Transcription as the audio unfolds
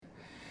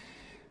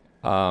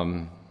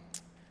Um,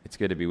 it's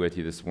good to be with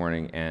you this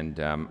morning, and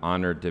I'm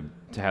honored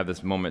to have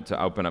this moment to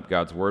open up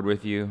God's Word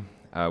with you,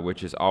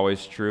 which is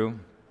always true,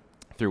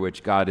 through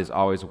which God is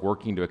always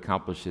working to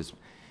accomplish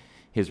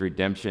His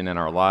redemption in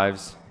our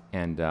lives,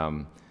 and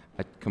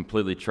I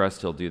completely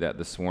trust He'll do that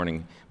this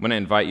morning. I'm going to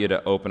invite you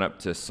to open up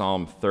to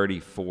Psalm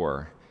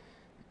 34,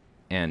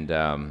 and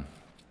we're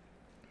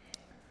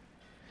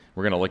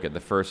going to look at the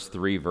first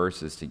 3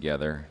 verses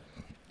together.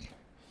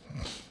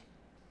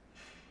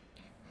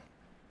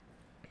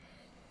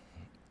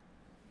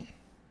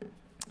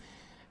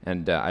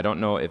 And I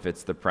don't know if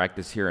it's the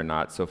practice here or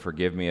not, so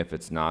forgive me if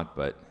it's not,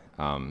 but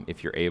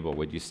if you're able,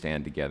 would you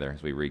stand together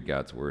as we read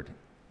God's Word?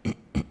 I'm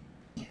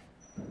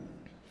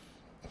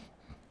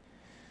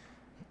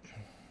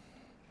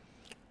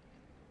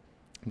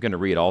going to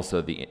read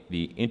also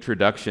the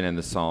introduction in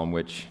the psalm,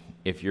 which,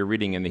 if you're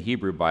reading in the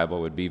Hebrew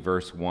Bible, would be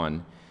verse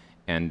 1,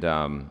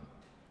 and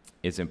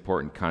is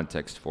important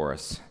context for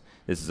us.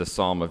 This is a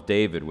psalm of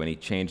David when he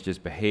changed his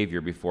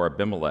behavior before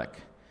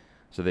Abimelech,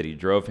 so that he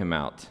drove him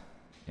out,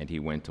 and he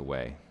went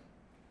away.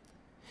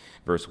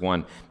 Verse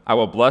 1, I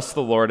will bless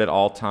the Lord at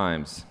all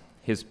times.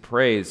 His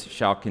praise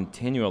shall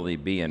continually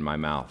be in my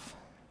mouth.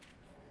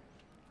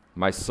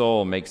 My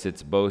soul makes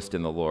its boast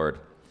in the Lord.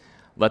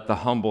 Let the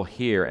humble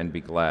hear and be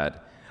glad.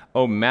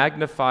 Oh,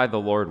 magnify the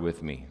Lord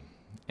with me,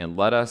 and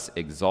let us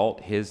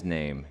exalt his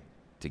name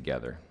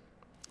together.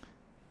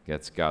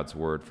 That's God's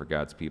word for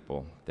God's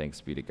people.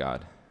 Thanks be to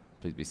God.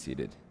 Please be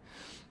seated.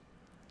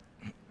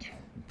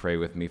 Pray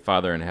with me.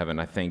 Father in heaven,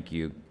 I thank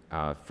you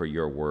for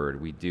your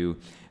word. We do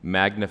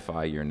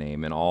magnify your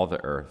name in all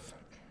the earth.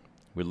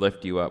 We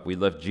lift you up. We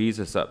lift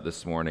Jesus up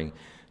this morning,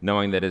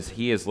 knowing that as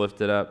he is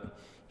lifted up,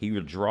 he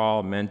will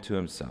draw men to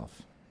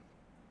himself.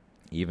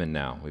 Even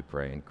now, we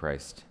pray in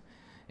Christ.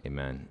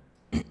 Amen.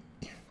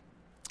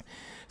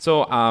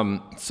 So,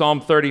 Psalm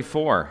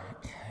 34,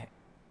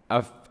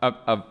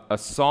 a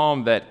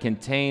psalm that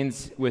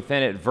contains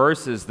within it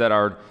verses that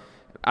are,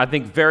 I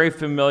think, very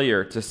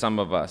familiar to some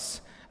of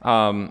us.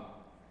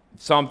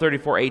 Psalm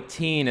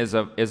 34:18 is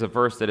a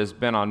verse that has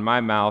been on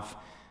my mouth.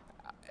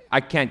 I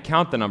can't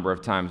count the number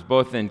of times,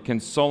 both in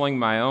consoling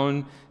my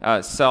own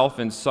self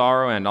in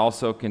sorrow and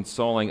also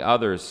consoling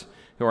others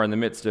who are in the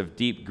midst of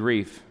deep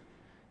grief.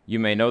 You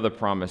may know the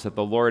promise that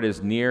the Lord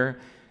is near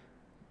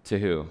to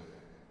who?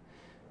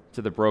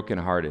 To the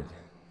brokenhearted,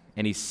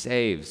 and he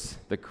saves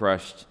the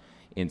crushed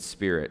in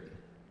spirit.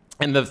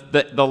 And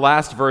the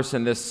last verse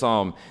in this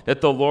psalm, that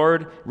the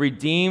Lord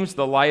redeems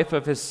the life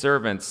of his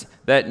servants,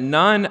 that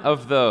none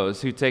of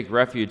those who take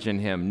refuge in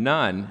him,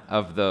 none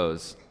of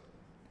those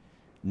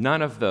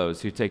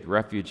who take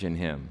refuge in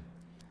him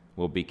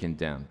will be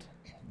condemned.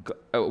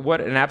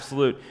 What an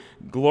absolute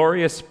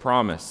glorious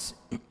promise.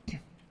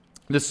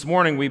 This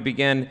morning we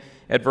begin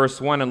at verse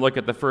 1 and look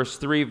at the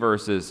first 3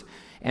 verses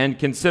and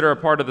consider a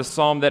part of the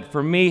psalm that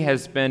for me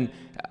has been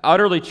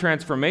utterly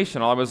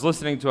transformational. I was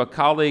listening to a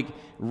colleague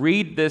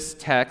read this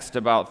text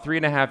about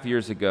 3.5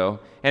 years ago,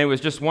 and it was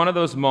just one of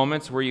those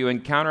moments where you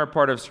encounter a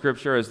part of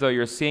Scripture as though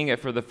you're seeing it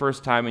for the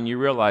first time, and you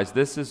realize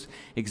this is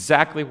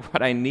exactly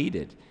what I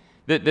needed.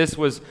 That this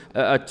was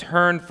a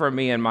turn for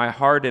me in my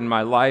heart, in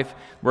my life,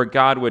 where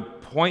God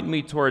would point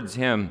me towards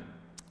him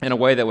in a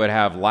way that would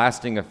have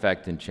lasting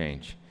effect and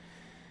change.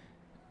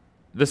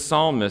 The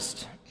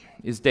psalmist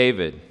is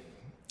David,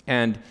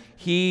 and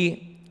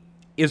he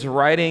is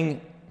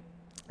writing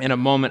in a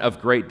moment of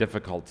great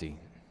difficulty.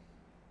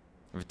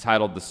 I've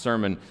titled the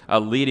sermon,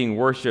 Leading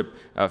Worship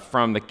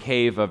from the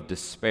Cave of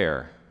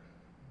Despair.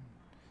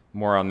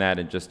 More on that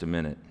in just a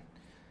minute.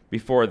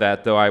 Before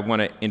that, though, I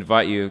want to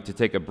invite you to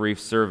take a brief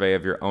survey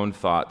of your own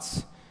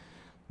thoughts.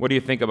 What do you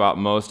think about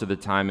most of the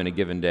time in a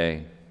given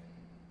day?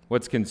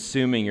 What's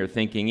consuming your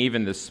thinking,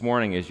 even this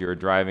morning as you're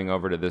driving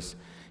over to this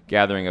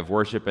gathering of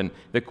worship? And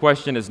the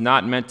question is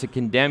not meant to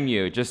condemn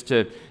you, just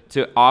to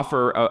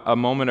offer a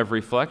moment of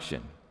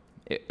reflection.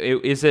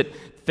 Is it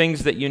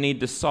things that you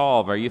need to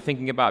solve? Are you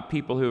thinking about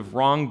people who have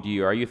wronged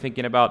you? Are you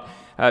thinking about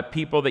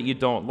people that you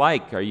don't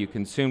like? Are you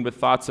consumed with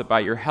thoughts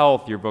about your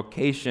health, your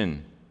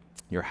vocation,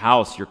 your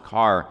house, your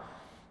car?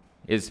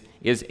 Is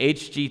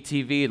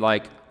HGTV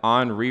like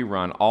on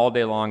rerun all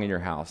day long in your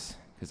house?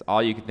 Because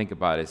all you can think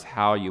about is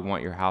how you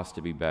want your house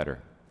to be better.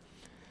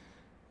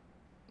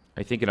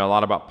 Are you thinking a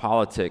lot about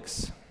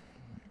politics,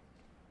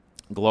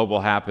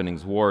 global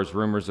happenings, wars,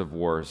 rumors of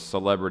wars,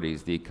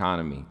 celebrities, the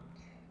economy,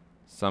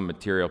 some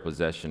material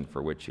possession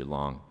for which you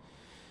long?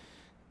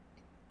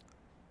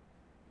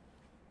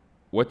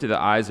 What do the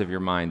eyes of your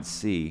mind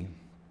see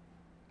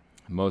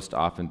most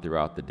often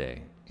throughout the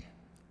day?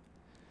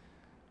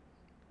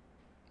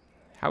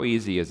 How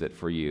easy is it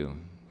for you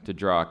to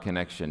draw a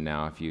connection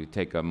now, if you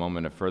take a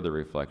moment of further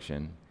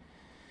reflection,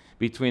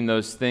 between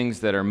those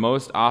things that are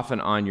most often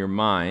on your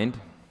mind,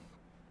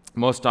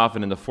 most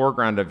often in the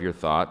foreground of your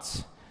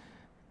thoughts,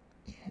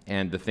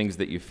 and the things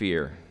that you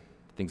fear,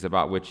 things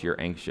about which you're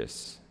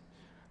anxious,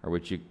 or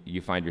which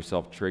you find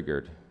yourself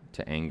triggered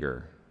to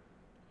anger?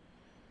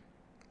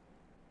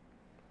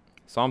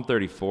 Psalm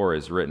 34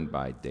 is written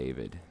by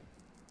David.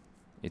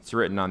 It's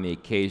written on the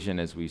occasion,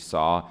 as we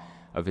saw,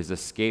 of his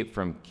escape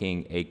from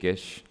King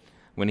Achish.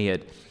 When he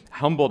had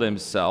humbled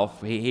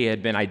himself, he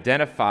had been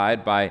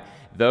identified by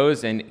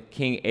those in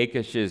King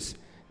Achish's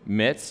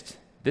midst.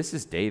 This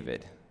is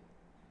David,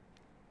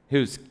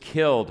 who's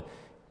killed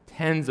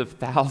tens of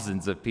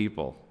thousands of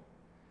people.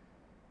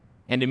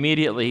 And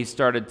immediately he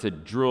started to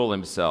drool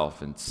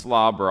himself and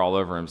slobber all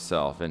over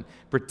himself and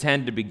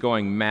pretend to be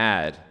going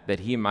mad that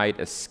he might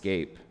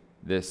escape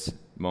this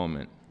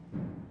moment.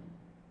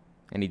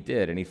 And he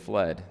did, and he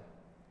fled.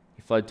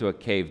 He fled to a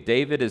cave.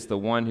 David is the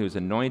one who's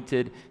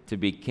anointed to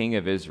be king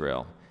of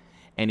Israel,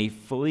 and he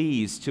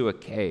flees to a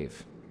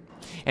cave.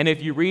 And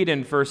if you read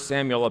in 1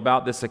 Samuel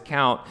about this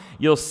account,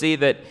 you'll see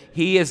that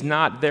he is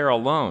not there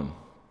alone.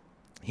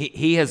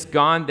 He has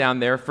gone down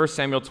there. 1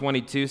 Samuel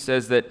 22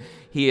 says that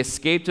he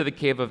escaped to the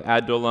cave of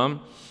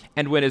Adullam,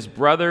 and when his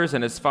brothers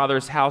and his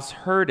father's house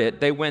heard it,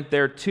 they went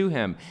there to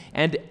him.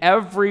 And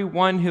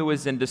everyone who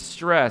was in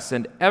distress,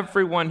 and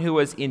everyone who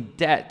was in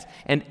debt,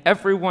 and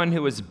everyone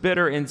who was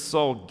bitter in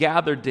soul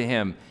gathered to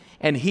him,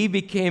 and he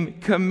became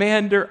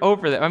commander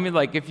over them. I mean,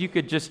 like, if you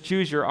could just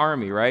choose your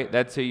army, right?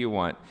 That's who you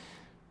want.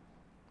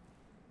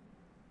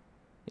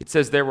 It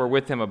says there were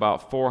with him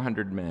about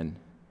 400 men.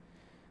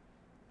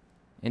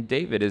 And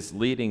David is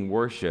leading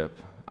worship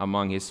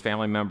among his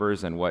family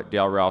members and what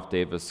Dale Ralph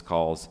Davis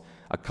calls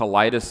a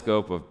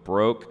kaleidoscope of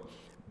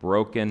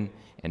broken,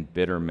 and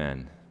bitter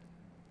men.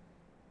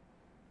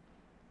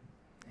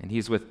 And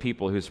he's with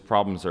people whose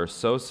problems are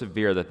so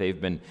severe that they've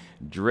been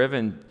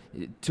driven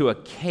to a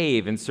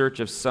cave in search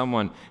of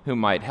someone who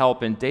might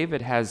help. And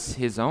David has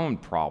his own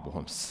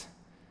problems.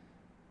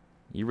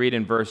 You read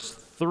in verse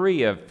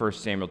 3 of 1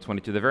 Samuel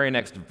 22, the very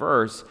next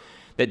verse,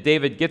 that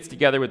David gets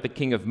together with the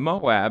king of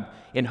Moab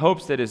in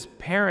hopes that his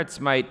parents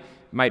might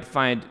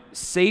find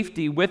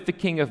safety with the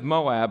king of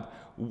Moab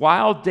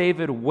while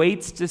David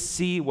waits to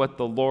see what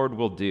the Lord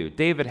will do.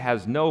 David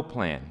has no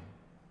plan.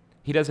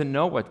 He doesn't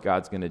know what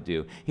God's going to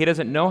do. He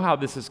doesn't know how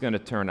this is going to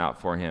turn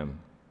out for him.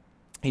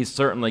 He's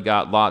certainly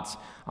got lots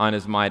on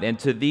his mind. And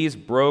to these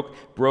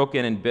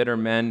broken and bitter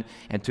men,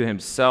 and to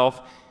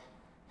himself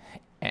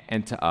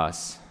and to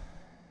us,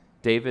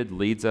 David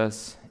leads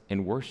us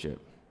in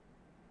worship.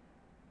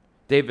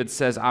 David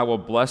says, I will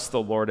bless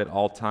the Lord at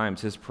all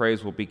times. His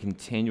praise will be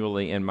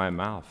continually in my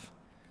mouth.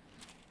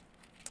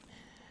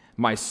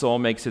 My soul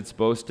makes its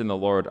boast in the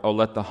Lord. Oh,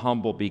 let the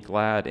humble be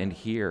glad and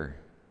hear.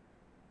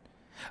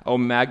 Oh,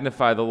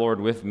 magnify the Lord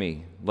with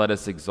me. Let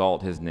us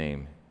exalt his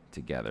name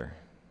together.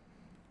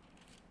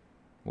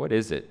 What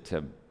is it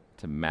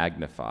to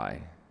magnify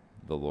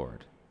the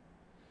Lord?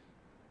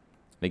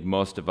 I think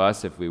most of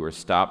us, if we were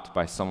stopped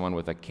by someone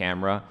with a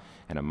camera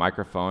and a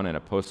microphone and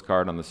a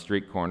postcard on the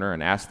street corner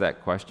and asked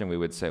that question, we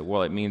would say,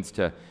 well, it means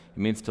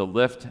to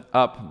lift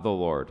up the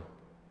Lord.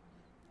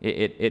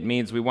 It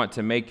means we want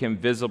to make him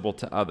visible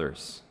to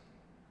others.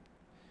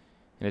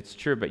 And it's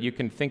true, but you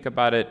can think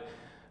about it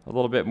a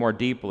little bit more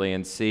deeply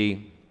and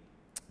see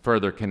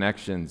further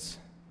connections.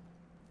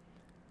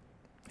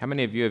 How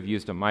many of you have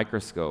used a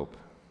microscope?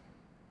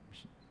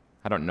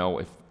 I don't know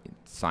if in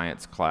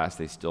science class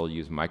they still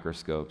use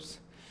microscopes,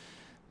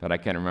 but I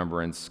can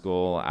remember in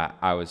school,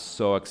 I was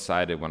so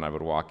excited when I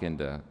would walk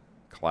into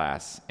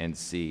class and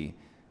see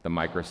the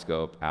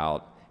microscope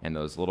out and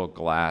those little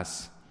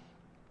glass,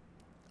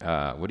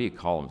 what do you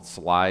call them,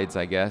 slides,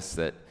 I guess,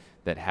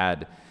 that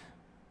had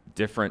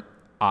different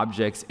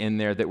objects in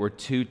there that were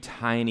too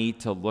tiny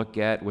to look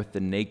at with the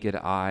naked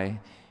eye.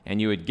 And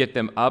you would get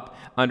them up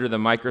under the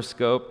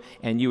microscope,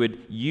 and you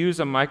would use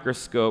a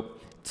microscope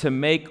to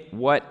make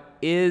what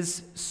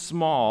is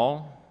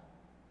small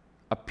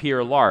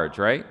appear large,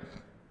 right?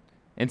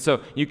 And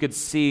so you could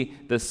see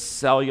the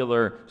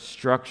cellular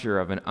structure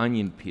of an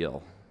onion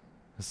peel.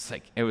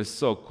 It was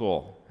so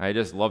cool. I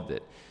just loved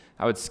it.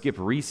 I would skip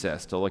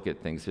recess to look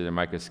at things through the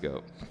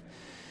microscope.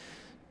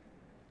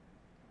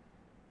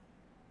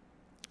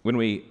 When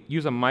we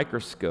use a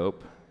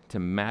microscope to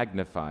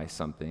magnify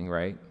something,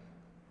 right?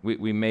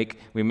 We make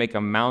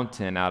a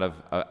mountain out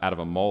of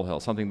a molehill.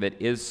 Something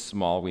that is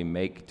small, we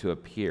make to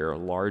appear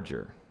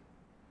larger.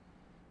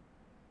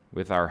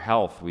 With our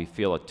health, we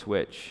feel a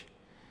twitch,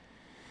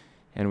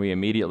 and we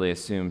immediately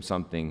assume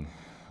something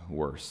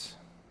worse.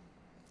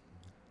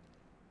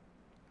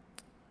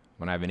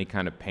 When I have any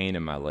kind of pain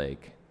in my leg,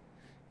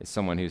 as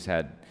someone who's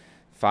had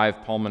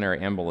 5 pulmonary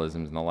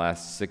embolisms in the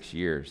last 6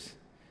 years,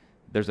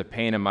 there's a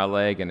pain in my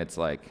leg, and it's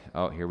like,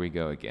 oh, here we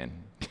go again.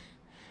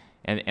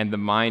 And the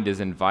mind is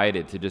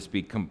invited to just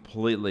be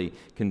completely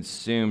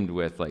consumed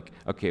with, like,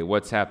 okay,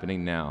 what's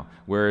happening now?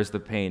 Where is the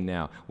pain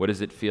now? What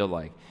does it feel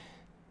like?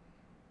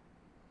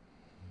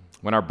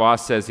 When our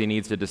boss says he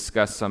needs to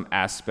discuss some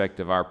aspect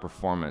of our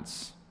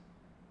performance,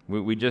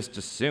 we just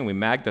assume, we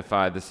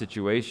magnify the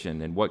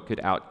situation and what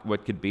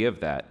could be of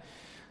that.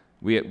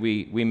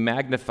 We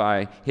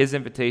magnify his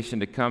invitation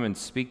to come and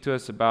speak to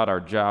us about our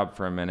job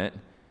for a minute,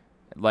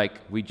 like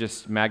we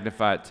just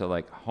magnify it to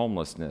like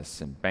homelessness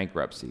and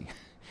bankruptcy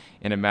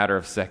in a matter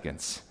of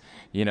seconds.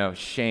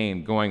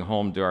 Shame, going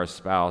home to our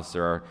spouse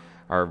or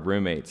our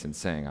roommates and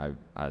saying,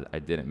 I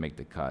didn't make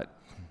the cut.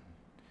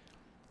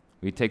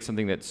 We take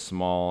something that's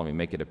small and we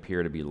make it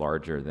appear to be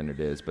larger than it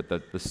is. But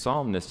the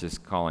psalmist is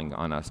calling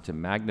on us to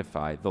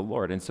magnify the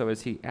Lord. And so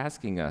is he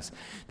asking us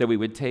that we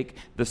would take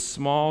the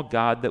small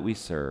God that we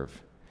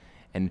serve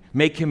and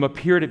make him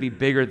appear to be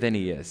bigger than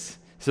he is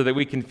so that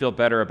we can feel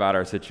better about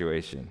our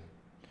situation.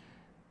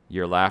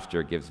 Your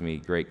laughter gives me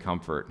great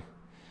comfort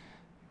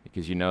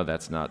because you know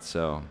that's not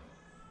so.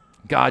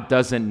 God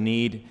doesn't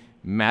need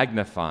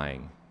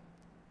magnifying,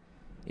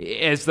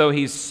 as though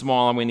he's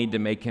small and we need to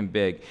make him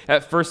big.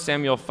 At 1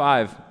 Samuel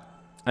 5,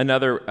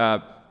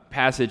 another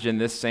passage in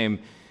this same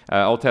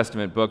Old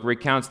Testament book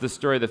recounts the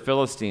story of the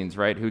Philistines,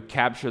 right, who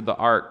captured the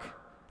ark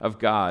of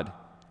God.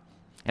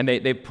 And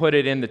they put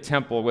it in the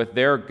temple with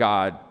their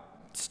god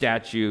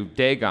statue,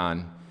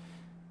 Dagon.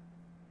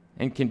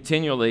 And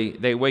continually,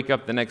 they wake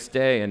up the next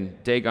day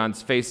and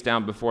Dagon's face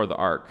down before the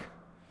ark.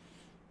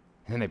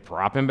 And they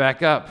prop him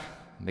back up.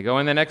 They go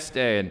in the next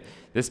day, and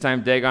this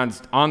time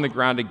Dagon's on the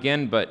ground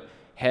again, but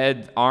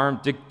head,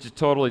 arm,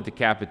 totally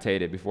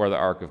decapitated before the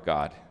ark of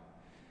God.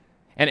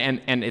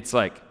 And it's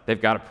like they've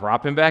got to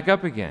prop him back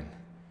up again.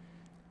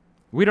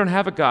 We don't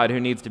have a God who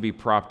needs to be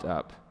propped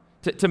up.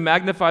 To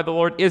magnify the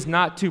Lord is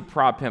not to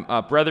prop him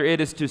up. Rather, it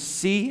is to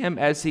see him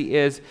as he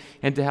is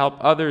and to help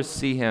others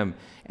see him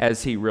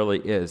as he really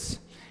is.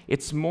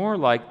 It's more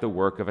like the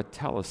work of a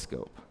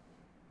telescope.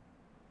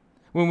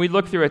 When we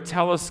look through a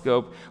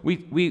telescope,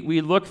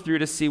 we look through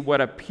to see what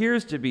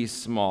appears to be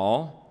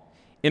small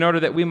in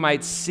order that we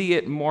might see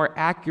it more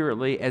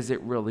accurately as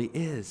it really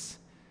is.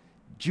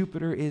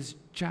 Jupiter is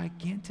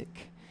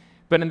gigantic,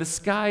 but in the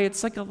sky,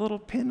 it's like a little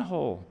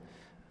pinhole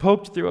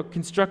poked through a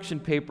construction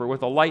paper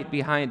with a light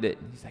behind it.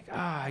 He's like,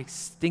 I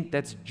think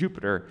that's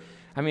Jupiter.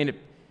 I mean,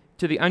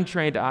 to the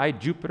untrained eye,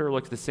 Jupiter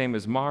looks the same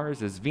as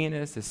Mars, as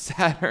Venus, as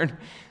Saturn,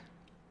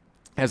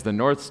 as the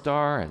North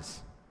Star,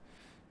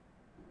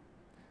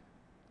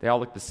 they all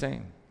look the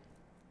same.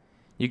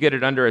 You get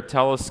it under a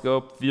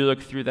telescope, you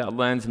look through that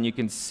lens, and you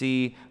can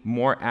see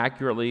more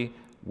accurately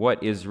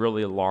what is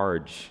really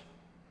large.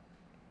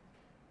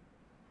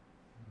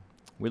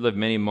 We live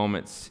many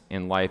moments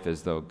in life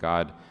as though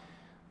God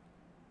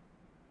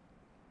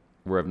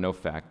were of no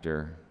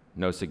factor,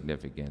 no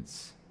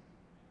significance.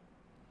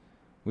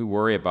 We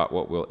worry about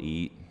what we'll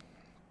eat.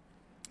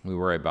 We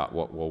worry about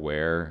what we'll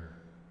wear.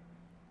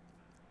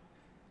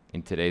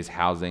 In today's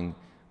housing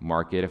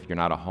market, if you're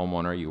not a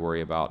homeowner, you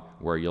worry about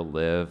where you'll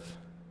live.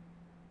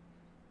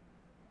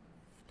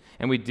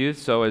 And we do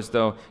so as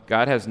though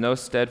God has no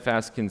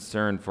steadfast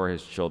concern for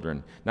his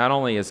children. Not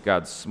only is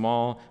God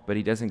small, but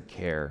he doesn't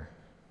care.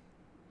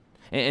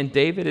 And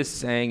David is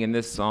saying in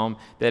this psalm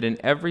that in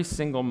every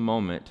single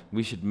moment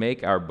we should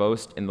make our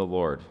boast in the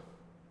Lord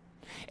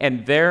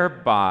and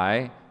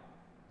thereby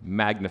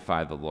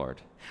magnify the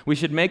Lord. We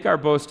should make our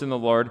boast in the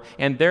Lord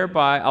and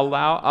thereby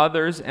allow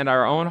others and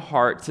our own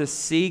heart to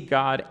see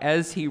God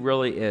as he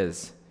really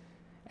is,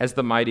 as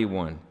the mighty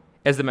one,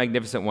 as the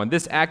magnificent one.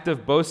 This act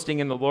of boasting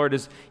in the Lord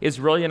is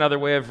really another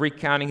way of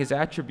recounting his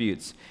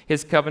attributes,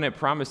 his covenant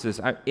promises.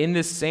 In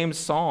this same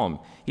psalm,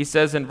 he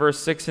says in verse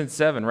 6 and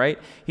 7, right?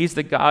 He's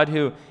the God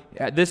who,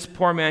 this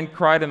poor man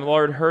cried and the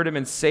Lord heard him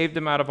and saved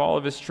him out of all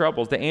of his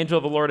troubles. The angel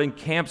of the Lord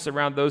encamps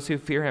around those who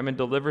fear him and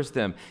delivers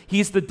them.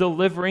 He's the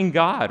delivering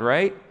God,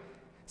 right?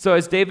 So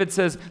as David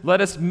says,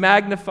 let us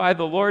magnify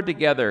the Lord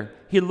together.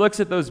 He looks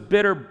at those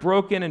bitter,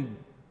 broken, and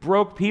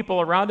broke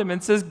people around him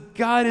and says,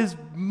 God is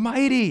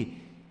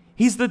mighty.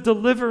 He's the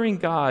delivering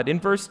God. In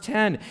verse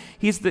 10,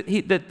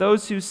 that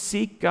those who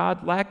seek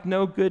God lack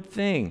no good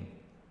thing.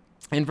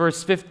 In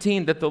verse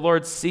 15, that the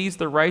Lord sees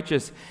the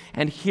righteous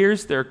and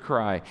hears their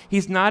cry.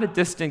 He's not a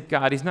distant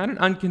God. He's not an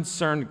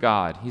unconcerned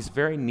God. He's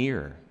very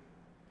near.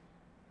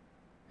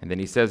 And then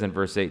he says in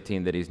verse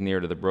 18 that he's near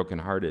to the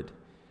brokenhearted,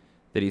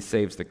 that he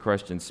saves the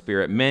crushed in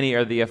spirit. Many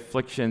are the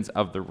afflictions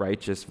of the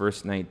righteous,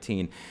 verse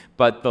 19,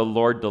 but the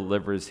Lord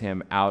delivers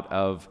him out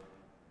of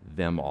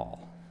them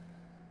all.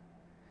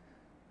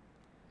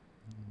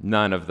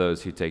 None of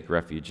those who take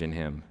refuge in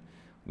him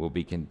will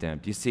be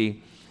condemned. You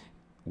see,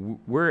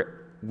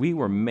 we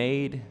were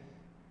made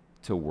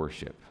to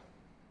worship.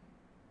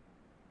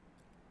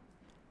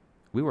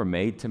 We were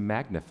made to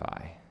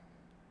magnify.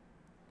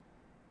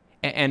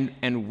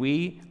 And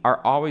we are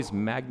always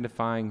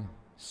magnifying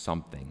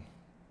something.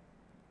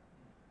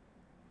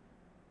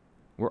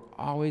 We're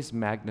always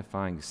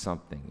magnifying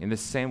something. In the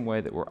same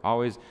way that we're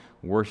always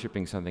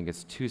worshiping something,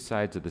 it's two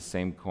sides of the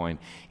same coin.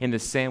 In the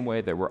same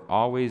way that we're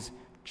always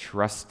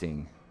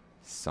trusting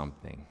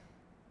something.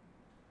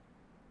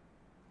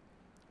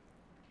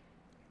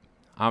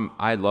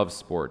 I love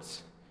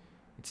sports.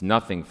 It's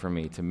nothing for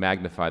me to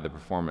magnify the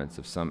performance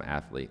of some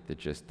athlete that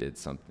just did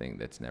something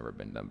that's never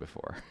been done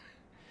before.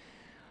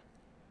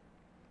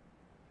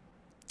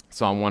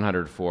 Psalm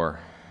 104.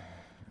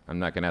 I'm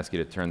not going to ask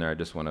you to turn there. I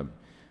just want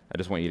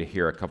you to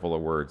hear a couple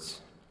of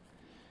words.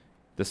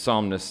 The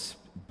psalmist,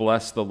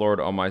 bless the Lord,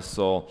 O my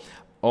soul.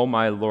 O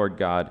my Lord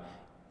God,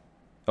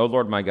 O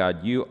Lord my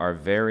God, you are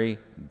very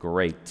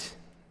great.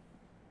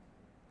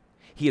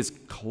 He is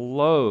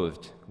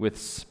clothed with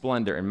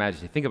splendor and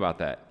majesty. Think about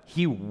that.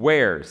 He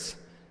wears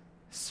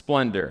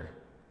splendor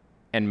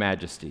and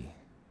majesty.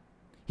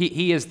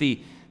 He is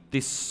the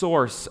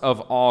source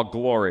of all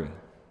glory.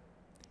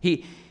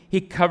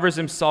 He covers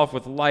himself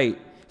with light,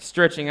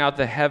 stretching out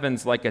the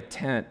heavens like a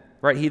tent,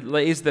 right? He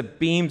lays the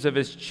beams of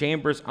his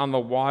chambers on the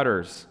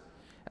waters.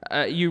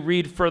 You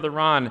read further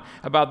on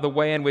about the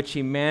way in which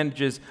he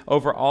manages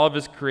over all of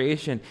his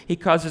creation. He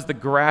causes the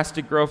grass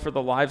to grow for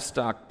the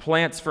livestock,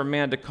 plants for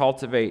man to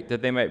cultivate,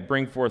 that they might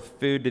bring forth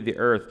food to the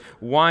earth,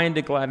 wine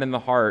to gladden the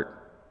heart.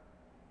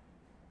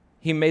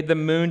 He made the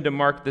moon to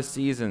mark the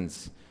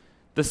seasons,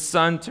 the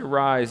sun to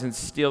rise and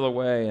steal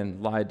away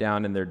and lie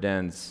down in their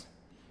dens,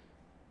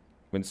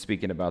 when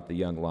speaking about the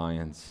young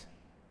lions.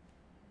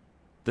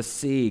 The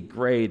sea,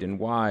 great and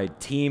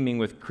wide, teeming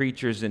with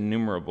creatures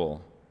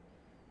innumerable.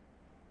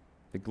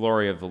 The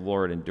glory of the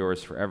Lord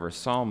endures forever.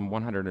 Psalm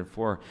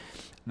 104,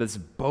 this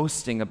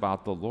boasting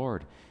about the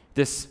Lord,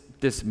 this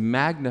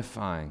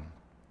magnifying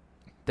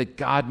that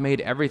God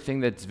made everything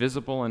that's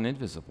visible and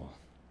invisible.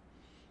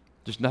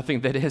 There's nothing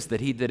that is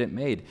that he didn't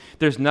made.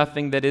 There's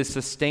nothing that is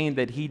sustained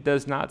that he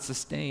does not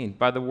sustain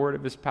by the word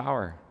of his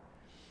power.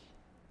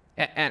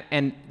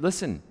 And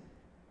listen,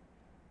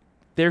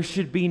 there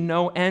should be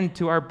no end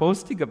to our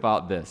boasting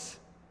about this.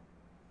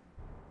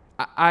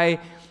 I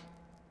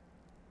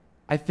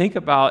think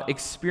about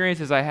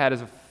experiences I had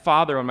as a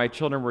father when my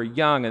children were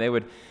young, and they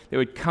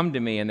would come to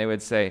me and they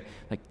would say,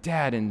 like,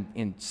 Dad,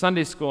 in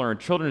Sunday school or in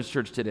children's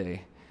church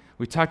today,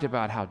 we talked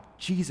about how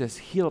Jesus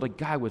healed a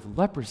guy with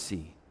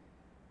leprosy.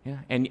 Yeah?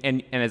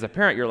 And as a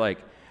parent, you're like,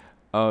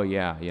 oh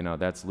yeah,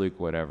 that's Luke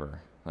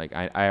whatever. Like,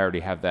 I already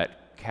have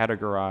that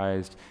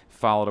categorized,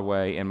 filed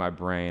away in my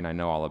brain. I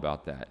know all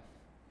about that.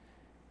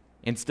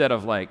 Instead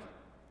of like,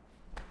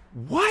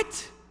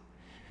 what?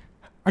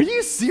 Are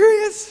you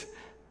serious?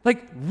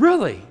 Like,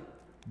 really?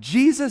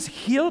 Jesus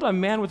healed a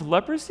man with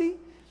leprosy?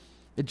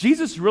 Did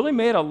Jesus really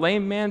made a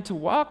lame man to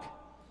walk?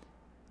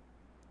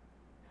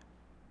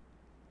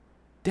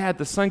 Dad,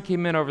 the sun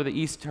came in over the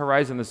east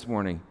horizon this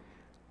morning.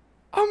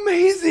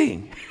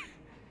 Amazing!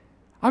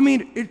 I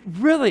mean, it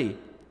really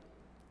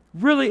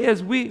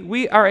is.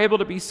 We are able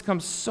to become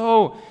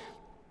so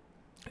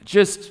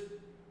just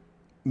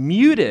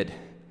muted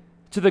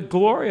to the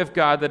glory of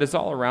God that is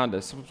all around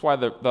us. That's why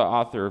the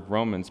author of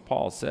Romans,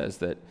 Paul, says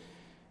that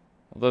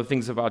although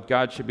things about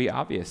God should be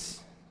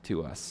obvious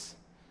to us,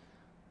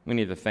 we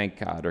need to thank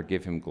God or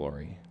give him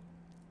glory.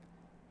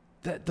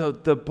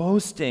 The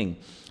boasting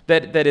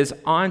that is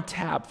on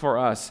tap for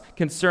us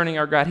concerning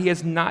our God, he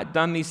has not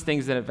done these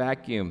things in a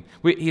vacuum.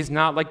 He's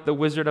not like the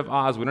Wizard of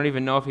Oz. We don't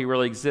even know if he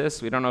really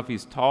exists. We don't know if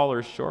he's tall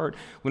or short.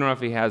 We don't know if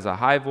he has a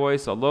high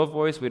voice, a low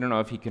voice. We don't know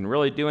if he can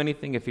really do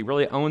anything, if he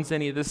really owns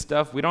any of this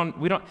stuff. We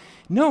don't.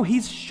 No,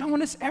 he's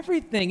shown us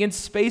everything in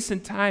space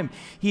and time.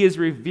 He has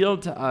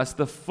revealed to us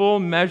the full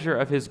measure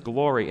of his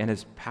glory and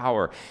his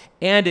power.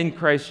 And in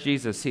Christ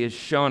Jesus, he has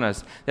shown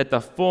us that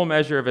the full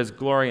measure of his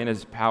glory and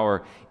his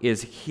power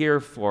is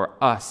here for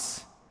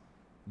us,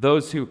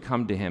 those who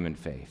come to him in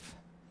faith,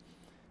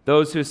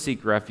 those who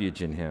seek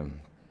refuge in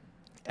him.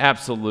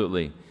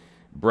 Absolutely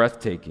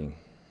breathtaking.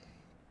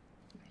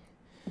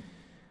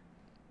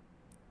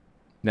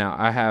 Now,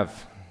 I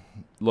have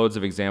loads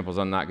of examples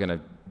I'm not going to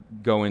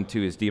go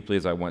into as deeply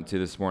as I want to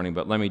this morning,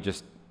 but let me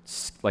just,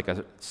 like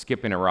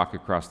skipping a rock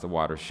across the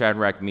water.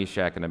 Shadrach,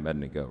 Meshach, and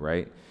Abednego,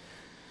 right?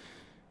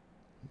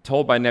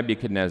 Told by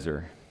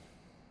Nebuchadnezzar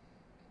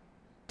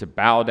to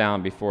bow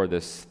down before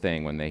this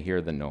thing when they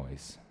hear the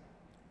noise.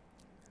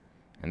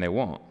 And they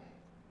won't.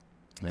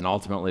 And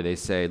ultimately they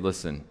say,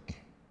 listen,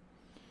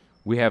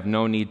 we have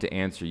no need to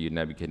answer you,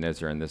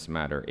 Nebuchadnezzar, in this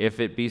matter. If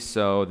it be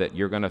so that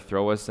you're going to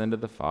throw us into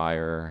the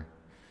fire,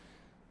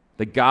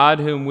 the God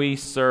whom we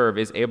serve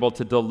is able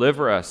to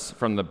deliver us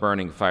from the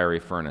burning fiery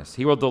furnace.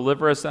 He will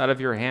deliver us out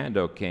of your hand,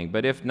 O king.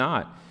 But if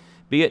not,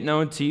 be it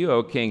known to you,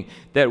 O king,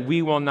 that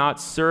we will not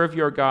serve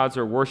your gods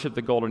or worship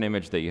the golden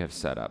image that you have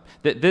set up.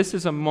 That this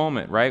is a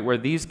moment, right, where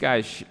these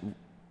guys,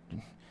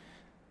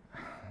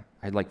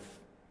 I'd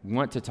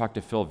want to talk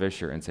to Phil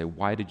Vischer and say,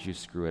 why did you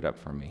screw it up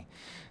for me?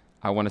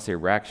 I want to say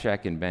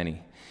Rakshak and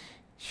Benny.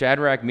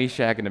 Shadrach,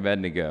 Meshach, and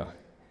Abednego.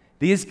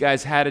 These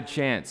guys had a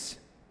chance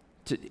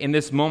in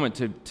this moment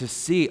to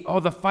see, oh,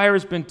 the fire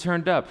has been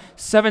turned up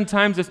 7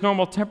 times its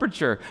normal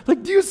temperature.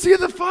 Like, do you see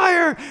the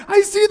fire?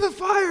 I see the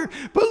fire,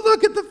 but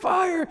look at the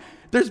fire.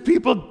 There's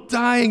people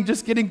dying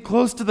just getting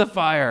close to the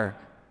fire,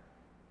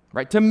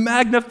 right? To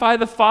magnify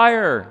the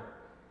fire.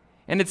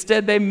 And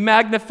instead, they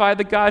magnify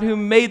the God who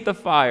made the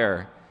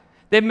fire.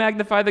 They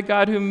magnify the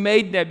God who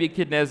made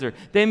Nebuchadnezzar.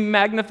 They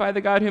magnify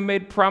the God who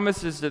made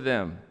promises to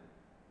them.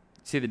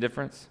 See the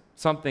difference?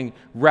 Something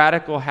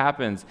radical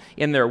happens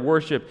in their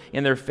worship,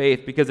 in their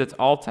faith, because it's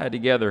all tied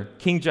together.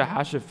 King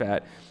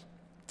Jehoshaphat,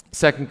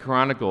 2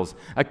 Chronicles,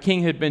 a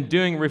king who had been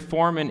doing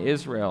reform in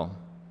Israel.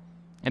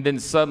 And then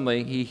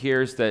suddenly he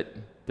hears that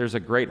there's a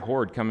great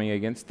horde coming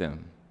against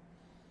him.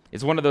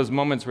 It's one of those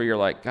moments where you're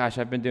like, gosh,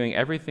 I've been doing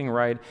everything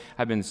right.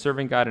 I've been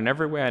serving God in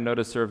every way I know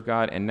to serve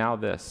God, and now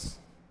this.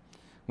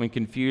 When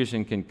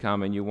confusion can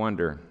come and you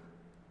wonder,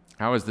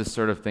 how is this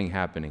sort of thing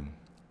happening?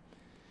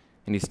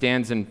 And he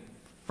stands in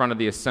front of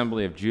the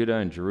assembly of Judah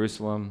and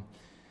Jerusalem,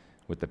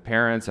 with the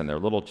parents and their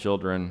little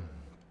children,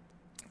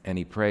 and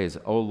he prays,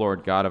 "O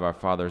Lord God of our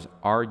fathers,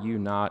 are you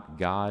not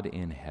God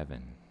in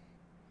heaven?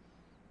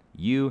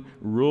 You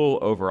rule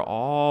over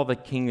all the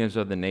kingdoms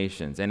of the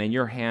nations, and in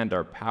your hand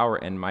are power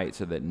and might,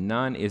 so that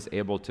none is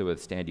able to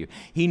withstand you."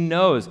 He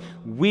knows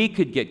we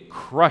could get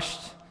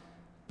crushed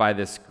by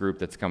this group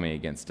that's coming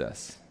against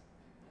us.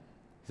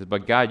 He says,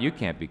 "But God, you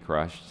can't be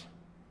crushed.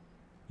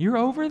 You're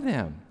over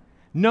them.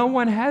 No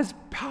one has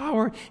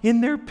power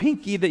in their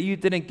pinky that you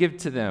didn't give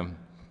to them."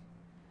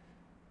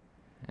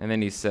 And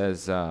then he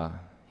says,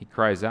 he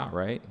cries out,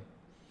 right?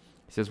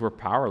 He says, "We're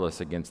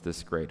powerless against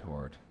this great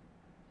horde.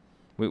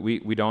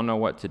 We don't know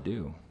what to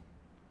do,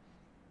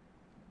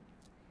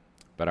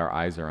 but our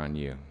eyes are on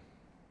you."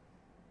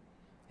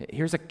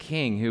 Here's a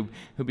king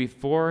who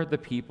before the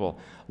people,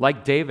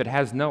 like David,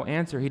 has no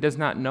answer. He does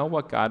not know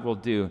what God will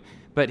do,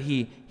 but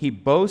he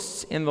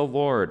boasts in the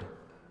Lord.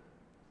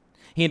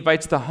 He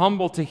invites the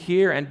humble to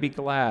hear and be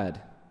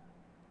glad,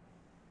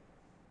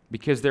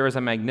 because there is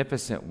a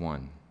magnificent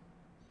one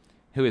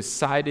who has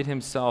sided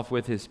himself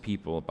with his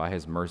people by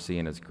his mercy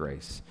and his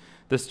grace.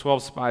 This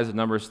 12 spies of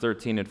Numbers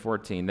 13 and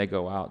 14, they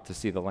go out to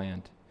see the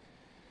land.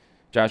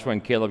 Joshua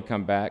and Caleb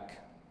come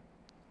back,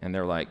 and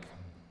they're like,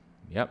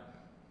 "Yep,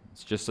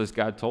 it's just as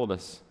God told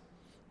us.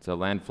 It's a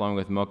land flowing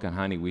with milk and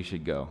honey. We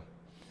should go."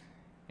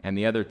 And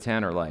the other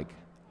 10 are like,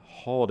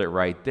 "Hold it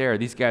right there.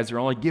 These guys are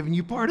only giving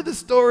you part of the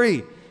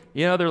story."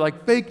 You know, they're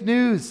like, "Fake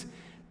news.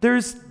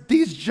 There's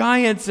these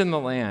giants in the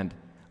land.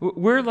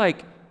 We're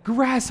like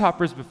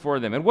grasshoppers before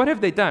them." And what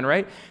have they done,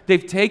 right?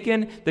 They've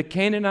taken the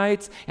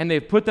Canaanites and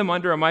they've put them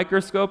under a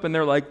microscope, and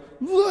they're like,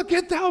 "Look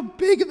at how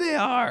big they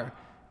are.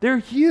 They're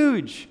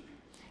huge.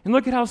 And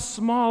look at how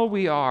small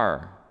we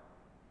are."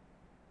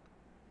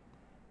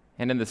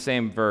 And in the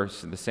same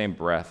verse, in the same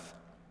breath,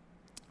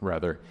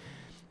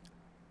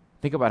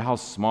 think about how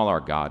small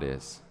our God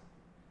is.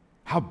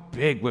 How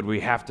big would we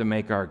have to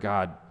make our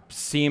God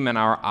seem in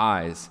our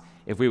eyes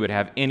if we would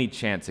have any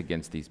chance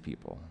against these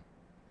people?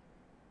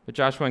 But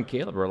Joshua and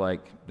Caleb are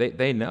like,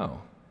 they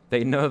know.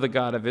 They know the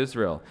God of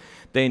Israel.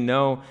 They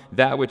know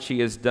that which he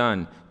has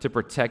done to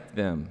protect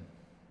them.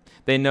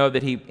 They know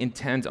that he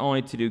intends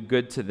only to do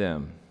good to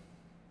them.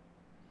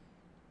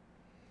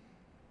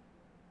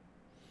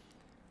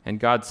 And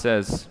God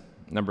says,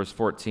 Numbers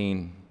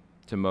 14,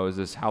 to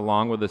Moses, "How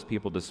long will this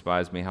people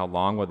despise me? How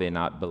long will they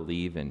not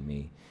believe in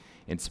me,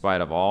 in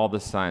spite of all the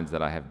signs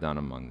that I have done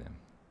among them?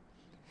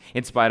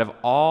 In spite of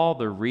all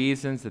the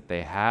reasons that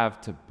they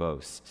have to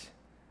boast,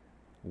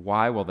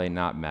 why will they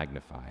not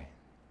magnify?"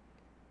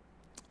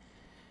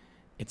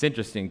 It's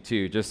interesting,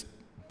 too, just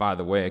by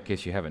the way, in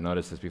case you haven't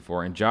noticed this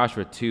before, in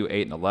Joshua 2,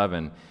 8 and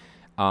 11,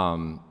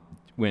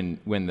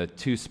 when the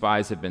two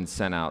spies have been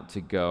sent out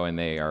to go and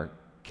they are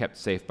kept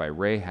safe by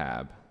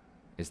Rahab,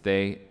 as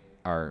they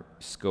are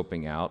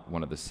scoping out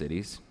one of the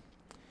cities,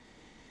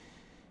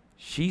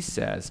 she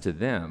says to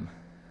them,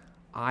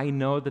 "I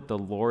know that the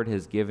Lord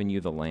has given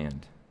you the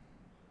land,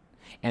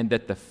 and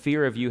that the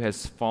fear of you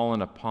has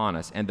fallen upon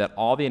us, and that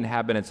all the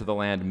inhabitants of the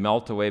land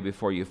melt away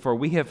before you. For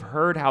we have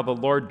heard how the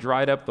Lord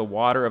dried up the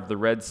water of the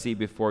Red Sea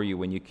before you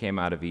when you came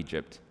out of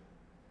Egypt,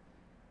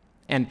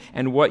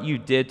 and what you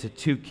did to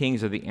two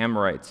kings of the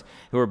Amorites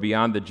who were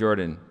beyond the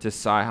Jordan, to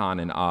Sihon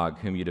and Og,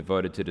 whom you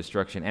devoted to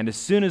destruction. And as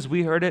soon as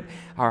we heard it,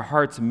 our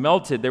hearts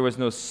melted. There was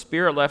no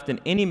spirit left in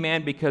any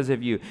man because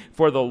of you.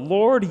 For the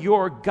Lord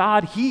your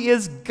God, he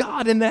is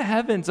God in the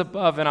heavens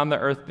above and on the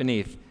earth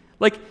beneath."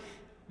 Like,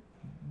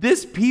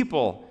 this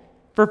people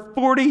for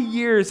 40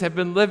 years have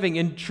been living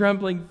in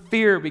trembling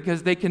fear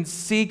because they can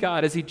see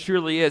God as he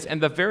truly is.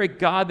 And the very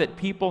God that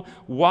people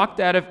walked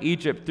out of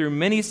Egypt through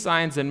many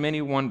signs and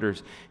many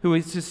wonders, who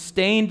is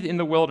sustained in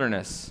the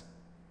wilderness,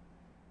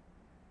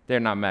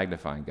 they're not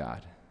magnifying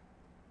God.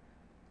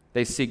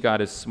 They see God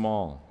as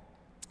small.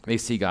 They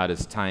see God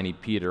as tiny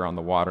Peter on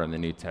the water in the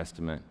New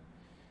Testament.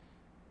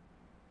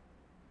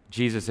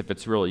 "Jesus, if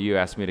it's really you,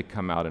 ask me to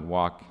come out and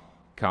walk.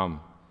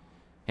 Come."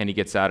 And he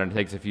gets out and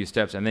takes a few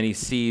steps, and then he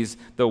sees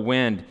the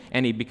wind,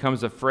 and he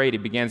becomes afraid. He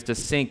begins to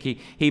sink.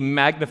 He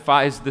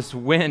magnifies this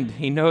wind.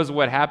 He knows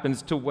what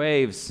happens to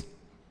waves.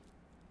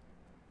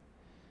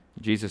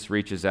 Jesus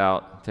reaches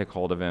out, take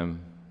hold of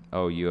him.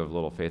 "Oh, you of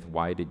little faith,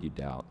 why did you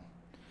doubt?"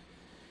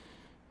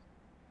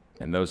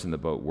 And those in the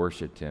boat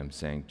worshiped him,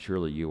 saying,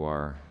 "Truly you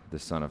are the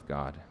Son of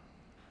God."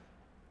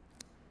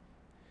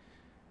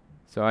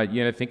 So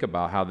think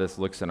about how this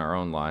looks in our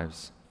own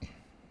lives.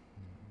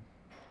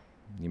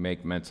 You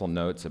make mental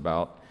notes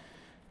about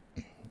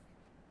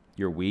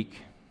your week.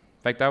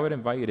 In fact, I would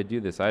invite you to do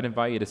this. I'd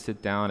invite you to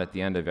sit down at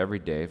the end of every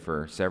day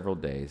for several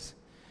days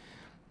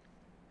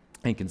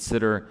and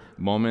consider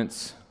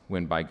moments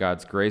when, by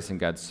God's grace and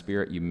God's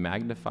Spirit, you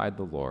magnified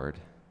the Lord,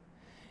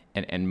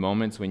 and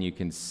moments when you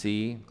can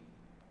see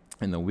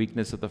in the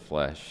weakness of the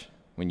flesh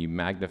when you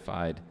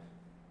magnified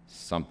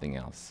something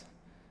else,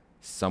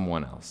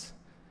 someone else,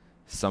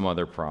 some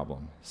other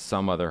problem,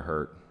 some other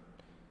hurt,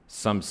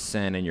 some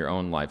sin in your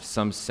own life,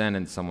 some sin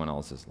in someone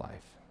else's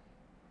life.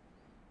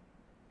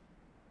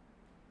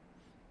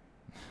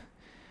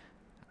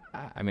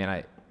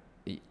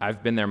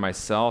 I've been there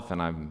myself,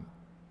 and I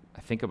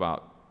think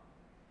about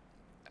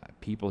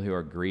people who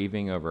are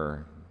grieving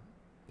over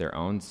their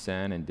own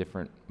sin in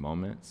different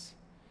moments.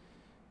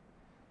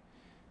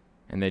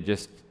 And they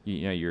just,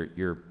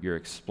 you're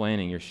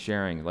explaining, you're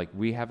sharing, like,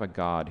 we have a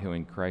God who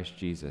in Christ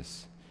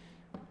Jesus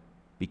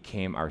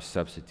became our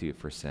substitute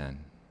for sin.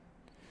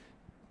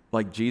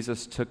 Like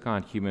Jesus took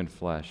on human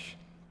flesh,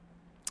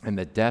 and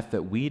the death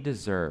that we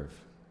deserve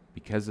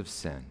because of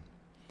sin,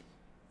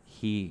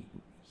 he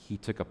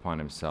took upon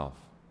himself.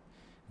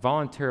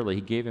 Voluntarily,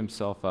 he gave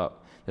himself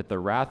up, that the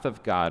wrath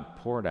of God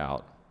poured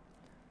out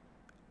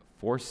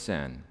for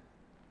sin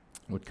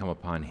would come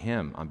upon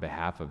him on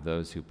behalf of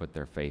those who put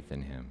their faith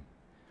in him.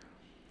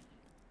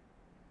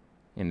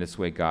 In this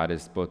way, God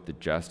is both the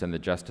just and the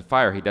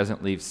justifier. He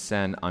doesn't leave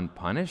sin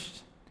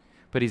unpunished,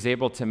 but he's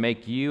able to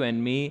make you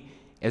and me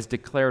as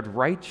declared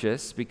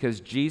righteous because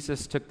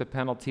Jesus took the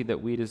penalty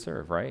that we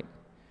deserve, right?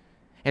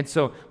 And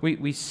so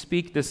we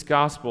speak this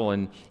gospel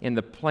in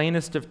the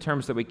plainest of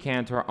terms that we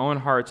can to our own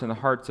hearts and the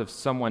hearts of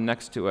someone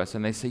next to us,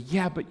 and they say,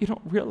 yeah, but you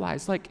don't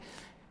realize,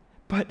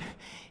 but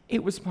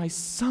it was my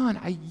son.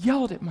 I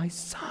yelled at my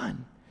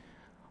son.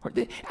 Or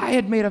I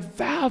had made a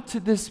vow to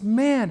this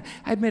man.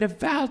 I had made a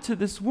vow to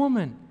this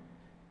woman.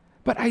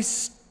 But I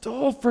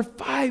stole for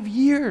 5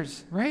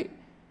 years, right?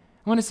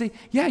 I want to say,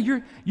 yeah,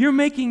 you're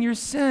making your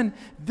sin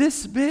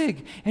this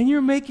big, and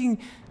you're making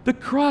the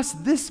cross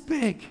this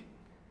big.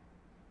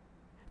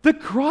 The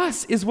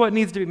cross is what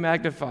needs to be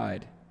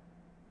magnified.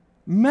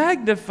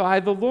 Magnify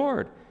the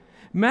Lord.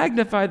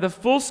 Magnify the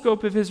full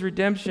scope of his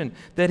redemption,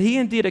 that he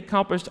indeed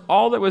accomplished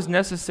all that was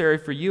necessary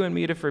for you and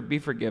me to be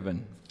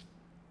forgiven.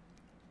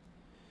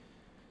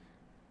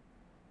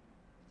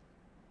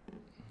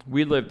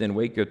 We lived in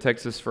Waco,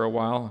 Texas for a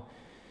while,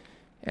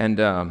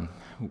 and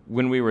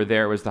when we were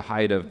there, it was the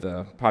height of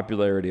the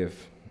popularity of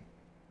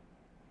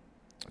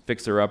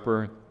Fixer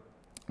Upper.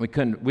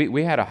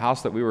 We had a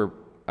house that we were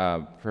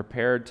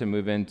prepared to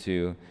move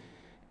into,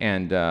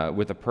 and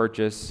with a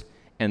purchase,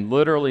 and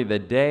literally the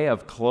day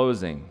of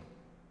closing,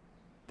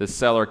 the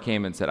seller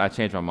came and said, I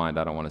changed my mind,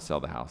 I don't want to sell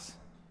the house.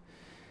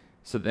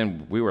 So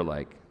then we were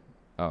like,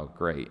 oh,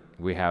 great,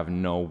 we have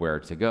nowhere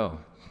to go.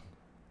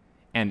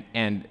 And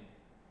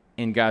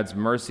in God's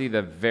mercy,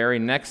 the very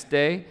next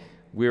day,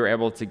 we were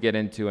able to get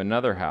into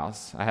another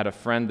house. I had a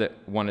friend that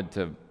wanted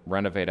to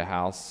renovate a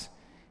house.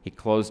 He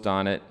closed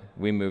on it.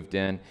 We moved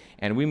in.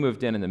 And we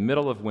moved in the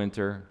middle of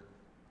winter,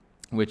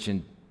 which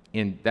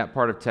in that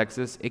part of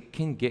Texas, it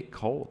can get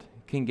cold.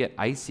 It can get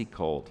icy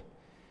cold.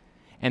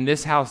 And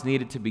this house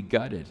needed to be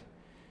gutted.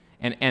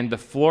 And the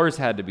floors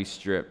had to be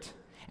stripped.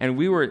 And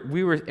we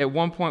were at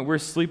one point, we were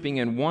sleeping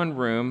in one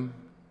room,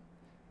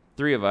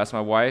 3 of us, my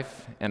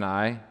wife and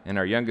I, and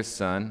our youngest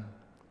son.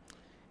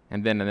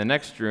 And then in the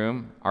next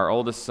room, our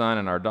oldest son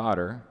and our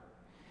daughter.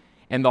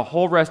 And the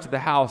whole rest of the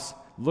house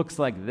looks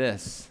like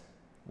this.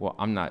 Well,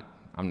 I'm not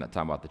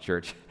talking about the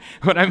church.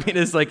 What I mean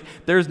is, like,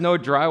 there's no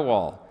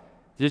drywall.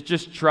 There's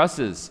just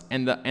trusses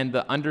and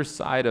the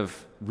underside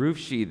of roof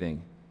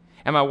sheathing.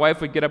 And my wife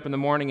would get up in the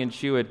morning and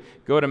she would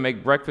go to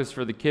make breakfast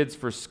for the kids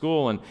for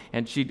school,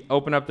 and she'd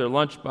open up their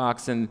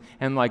lunchbox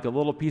and like a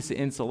little piece of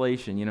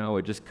insulation,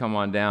 would just come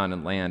on down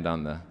and land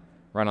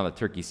right on the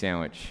turkey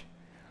sandwich.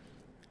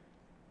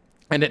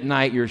 And at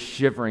night you're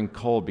shivering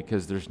cold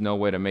because there's no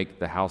way to make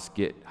the house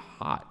get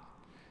hot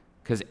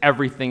because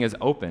everything is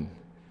open.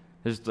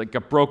 There's like a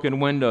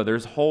broken window.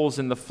 There's holes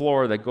in the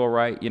floor that go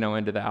right,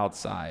 into the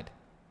outside.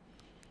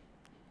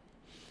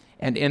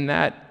 And in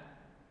that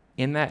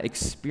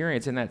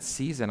experience, in that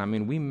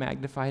season, we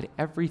magnified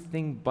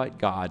everything but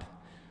God.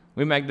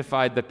 We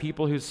magnified the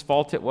people whose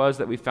fault it was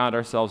that we found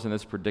ourselves in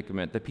this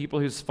predicament, the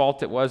people whose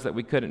fault it was that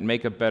we couldn't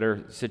make a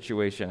better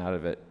situation out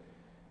of it.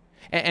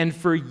 And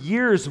for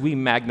years, we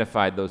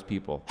magnified those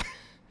people.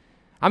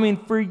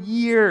 For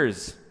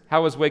years.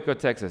 How was Waco,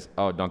 Texas?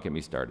 Oh, don't get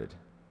me started.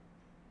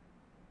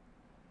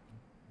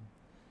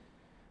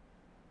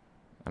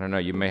 I don't know,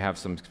 you may have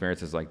some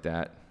experiences like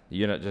that.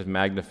 You're not just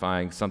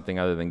magnifying something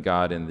other than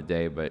God in the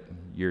day, but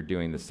you're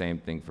doing the same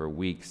thing for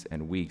weeks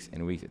and weeks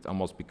and weeks. It's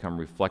almost become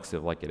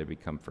reflexive like it had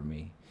become for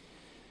me.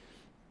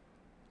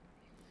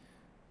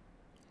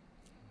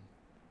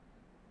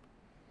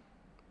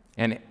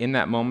 And in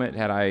that moment,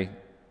 had I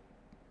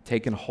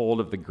taken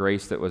hold of the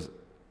grace that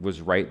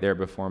was right there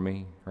before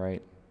me,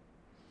 right?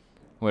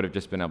 I would have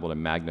just been able to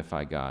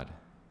magnify God.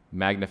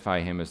 Magnify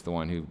him as the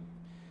one who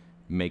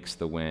makes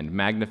the wind.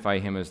 Magnify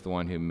him as the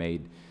one who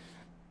made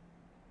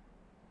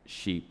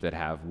sheep that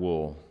have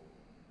wool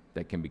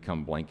that can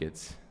become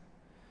blankets.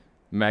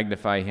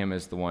 Magnify him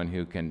as the one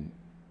who can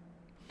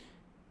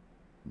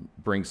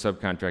bring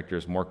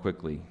subcontractors more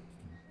quickly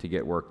to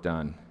get work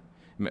done.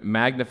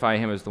 Magnify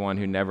him as the one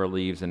who never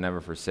leaves and never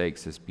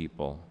forsakes his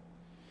people.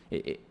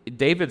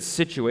 David's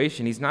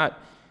situation, he's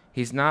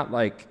not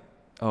like,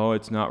 oh,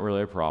 it's not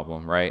really a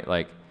problem, right?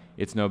 Like,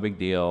 it's no big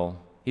deal.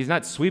 He's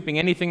not sweeping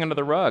anything under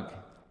the rug.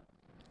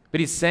 But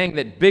he's saying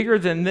that bigger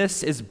than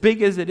this, as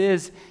big as it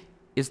is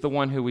the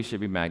one who we should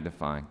be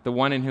magnifying, the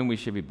one in whom we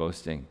should be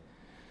boasting.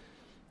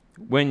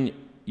 When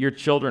your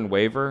children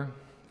waver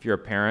if you're a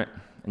parent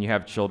and you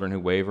have children who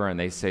waver and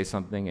they say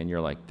something and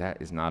you're like,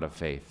 that is not of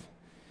faith.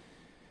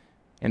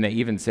 And they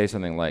even say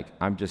something like,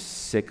 I'm just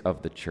sick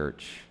of the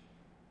church.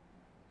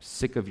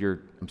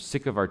 I'm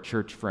sick of our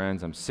church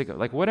friends. I'm sick of,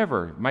 like,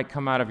 whatever might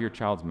come out of your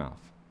child's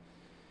mouth.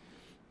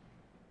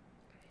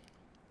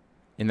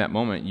 In that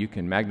moment, you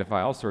can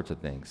magnify all sorts of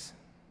things.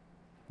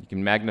 You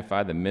can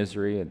magnify the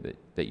misery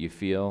that you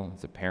feel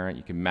as a parent.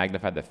 You can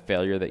magnify the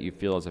failure that you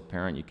feel as a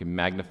parent. You can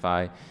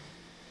magnify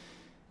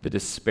the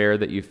despair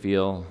that you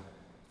feel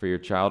for your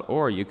child.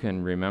 Or you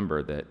can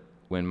remember that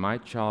when my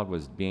child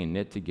was being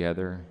knit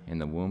together in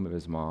the womb of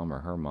his mom or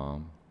her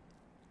mom,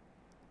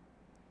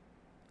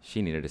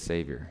 she needed a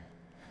Savior.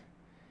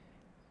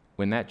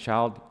 When that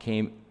child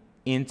came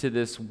into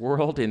this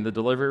world in the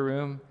delivery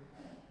room,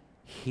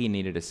 he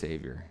needed a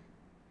Savior.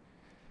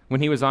 When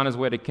he was on his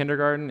way to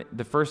kindergarten,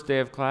 the first day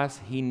of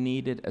class, he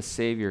needed a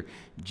Savior.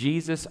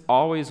 Jesus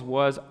always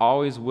was,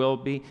 always will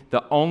be,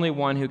 the only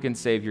one who can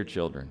save your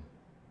children.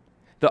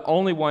 The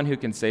only one who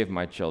can save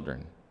my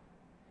children.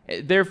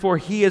 Therefore,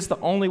 he is the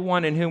only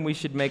one in whom we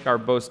should make our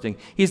boasting.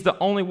 He's the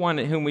only one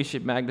in whom we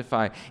should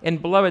magnify.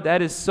 And beloved,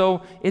 it's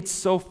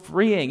so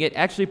freeing. It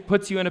actually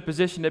puts you in a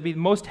position to be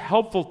most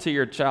helpful to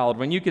your child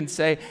when you can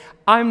say,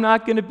 I'm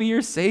not going to be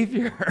your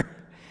Savior.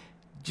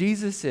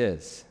 Jesus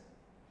is.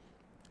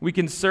 We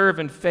can serve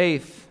in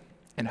faith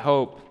and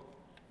hope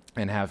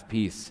and have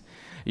peace.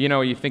 You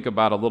know, you think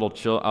about a little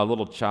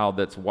child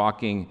that's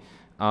walking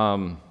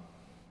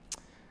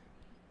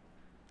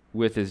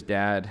with his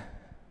dad,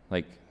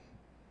 like,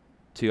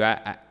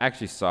 I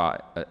actually saw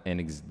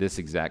this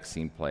exact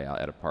scene play out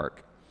at a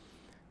park.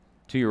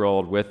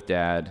 2-year-old with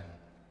dad,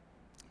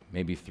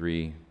 maybe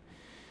 3,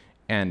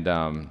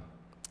 and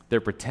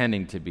they're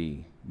pretending to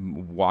be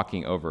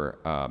walking over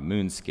a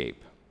moonscape.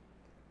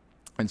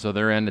 And so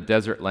they're in a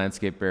desert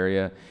landscape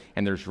area,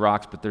 and there's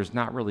rocks, but there's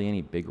not really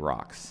any big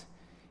rocks.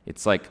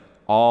 It's like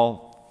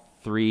all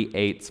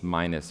 3/8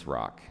 minus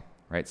rock,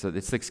 right? So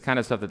it's this kind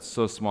of stuff that's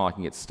so small it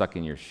can get stuck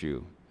in your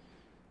shoe.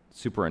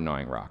 Super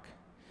annoying rock.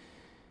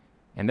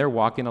 And they're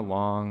walking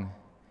along,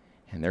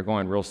 and they're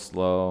going real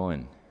slow,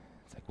 and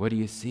it's like, what do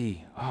you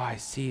see? Oh, I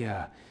see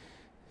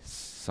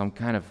some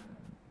kind of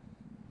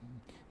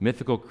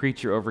mythical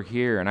creature over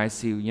here, and I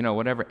see,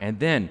 whatever. And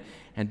then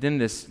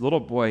this little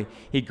boy,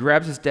 he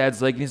grabs his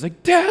dad's leg, and he's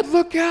like, Dad,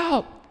 look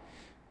out!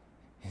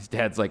 His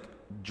dad's like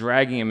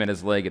dragging him in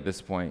his leg at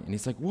this point, and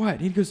he's like, what?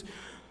 And he goes,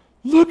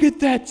 look at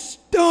that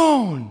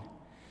stone!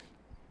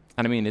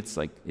 And I mean, it's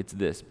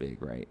this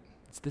big, right?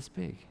 It's this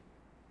big.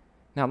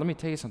 Now, let me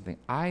tell you something.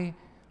 I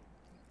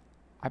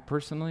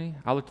personally,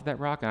 I looked at that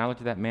rock and I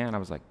looked at that man. I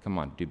was like, come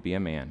on, dude, be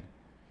a man.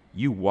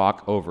 You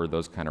walk over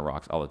those kind of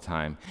rocks all the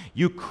time.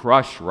 You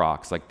crush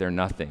rocks like they're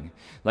nothing.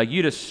 Like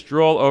you just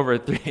stroll over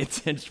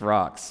 3/8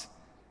 rocks.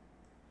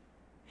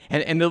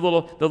 And the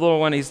little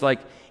one, he's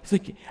like,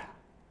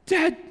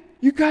 Dad,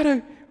 you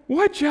gotta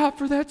watch out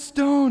for that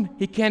stone.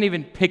 He can't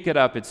even pick it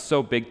up. It's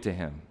so big to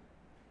him.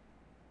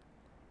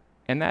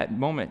 And that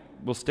moment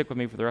will stick with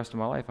me for the rest of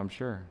my life, I'm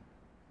sure.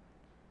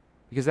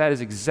 Because that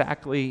is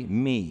exactly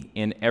me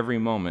in every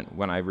moment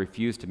when I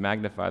refuse to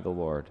magnify the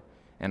Lord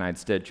and I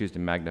instead choose to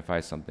magnify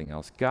something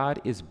else. God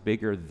is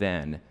bigger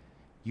than,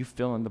 you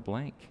fill in the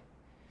blank.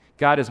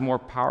 God is more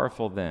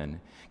powerful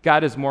than.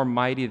 God is more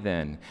mighty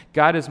than.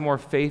 God is more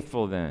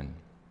faithful than.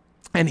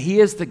 And he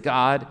is the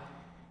God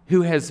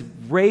who has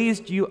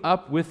raised you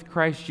up with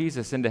Christ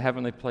Jesus into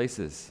heavenly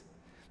places.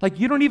 Like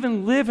you don't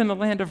even live in the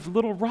land of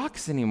little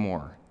rocks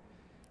anymore.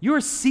 You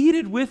are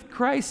seated with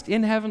Christ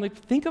in heavenly.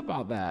 Think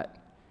about that.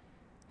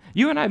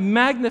 You and I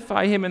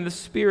magnify him in the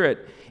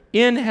Spirit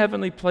in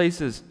heavenly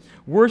places,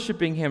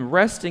 worshiping him,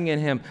 resting in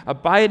him,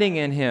 abiding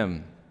in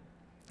him.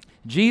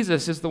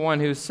 Jesus is the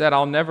one who said,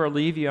 I'll never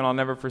leave you and I'll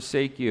never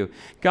forsake you.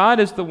 God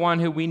is the one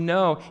who we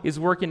know is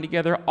working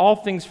together all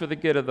things for the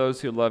good of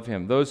those who love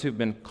him, those who've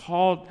been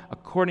called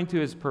according to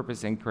his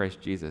purpose in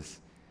Christ Jesus.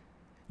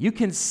 You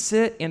can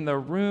sit in the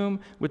room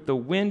with the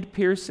wind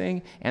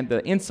piercing and the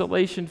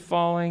insulation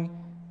falling,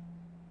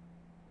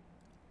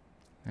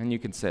 and you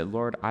can say,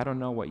 Lord, I don't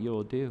know what you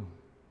will do.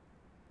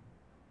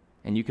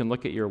 And you can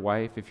look at your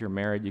wife, if you're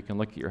married, you can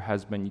look at your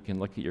husband, you can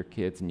look at your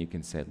kids, and you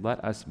can say,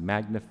 let us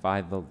magnify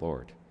the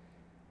Lord.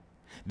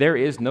 There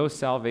is no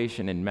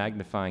salvation in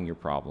magnifying your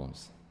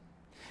problems.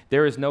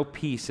 There is no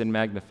peace in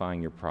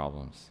magnifying your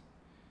problems.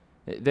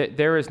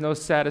 There is no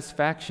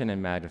satisfaction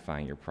in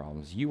magnifying your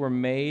problems. You were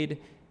made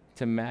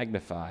to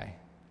magnify.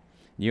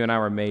 You and I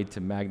were made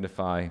to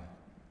magnify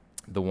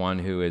the one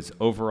who is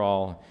over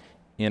all,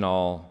 in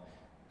all,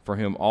 for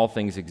whom all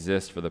things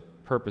exist for the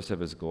purpose of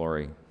his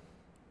glory,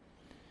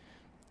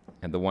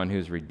 and the one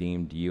who's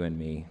redeemed you and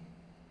me.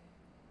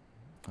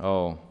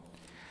 Oh,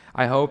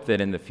 I hope that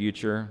in the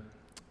future,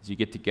 as you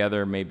get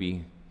together,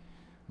 maybe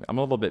I'm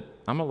a little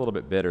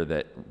bit bitter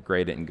that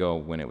Gray didn't go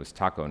when it was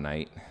taco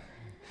night.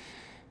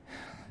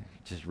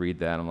 Just read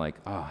that, I'm like,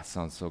 oh, it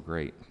sounds so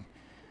great.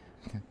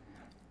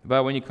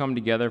 But when you come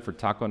together for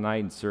taco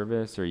night and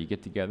service, or you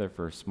get together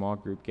for a small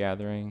group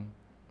gathering,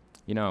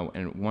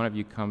 and one of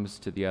you comes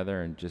to the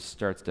other and just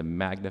starts to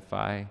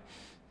magnify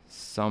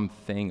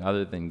something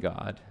other than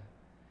God?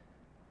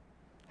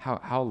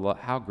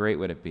 How great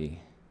would it be?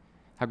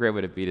 How great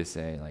would it be to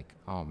say, like,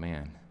 oh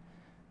man,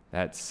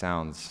 that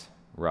sounds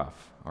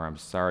rough, or I'm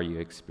sorry you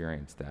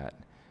experienced that,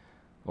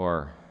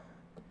 or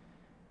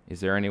is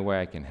there any way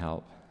I can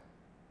help?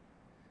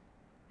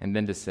 And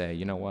then to say,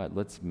 you know what,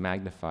 let's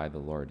magnify the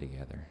Lord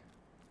together.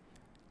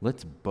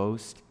 Let's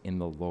boast in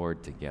the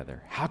Lord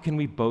together. How can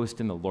we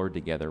boast in the Lord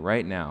together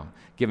right now,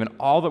 given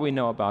all that we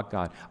know about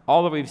God,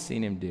 all that we've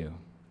seen him do?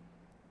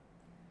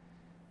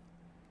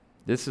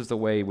 This is the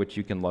way in which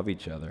you can love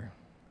each other.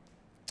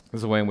 This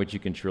is the way in which you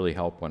can truly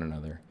help one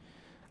another.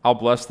 I'll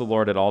bless the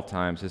Lord at all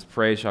times. His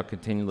praise shall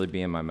continually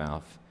be in my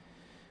mouth.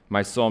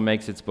 My soul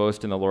makes its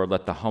boast in the Lord.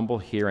 Let the humble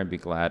hear and be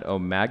glad. Oh,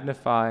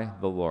 magnify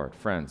the Lord.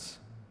 Friends,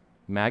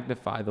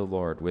 magnify the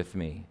Lord with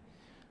me.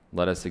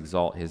 Let us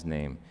exalt his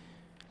name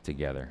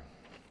together.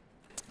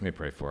 Let me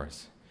pray for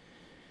us.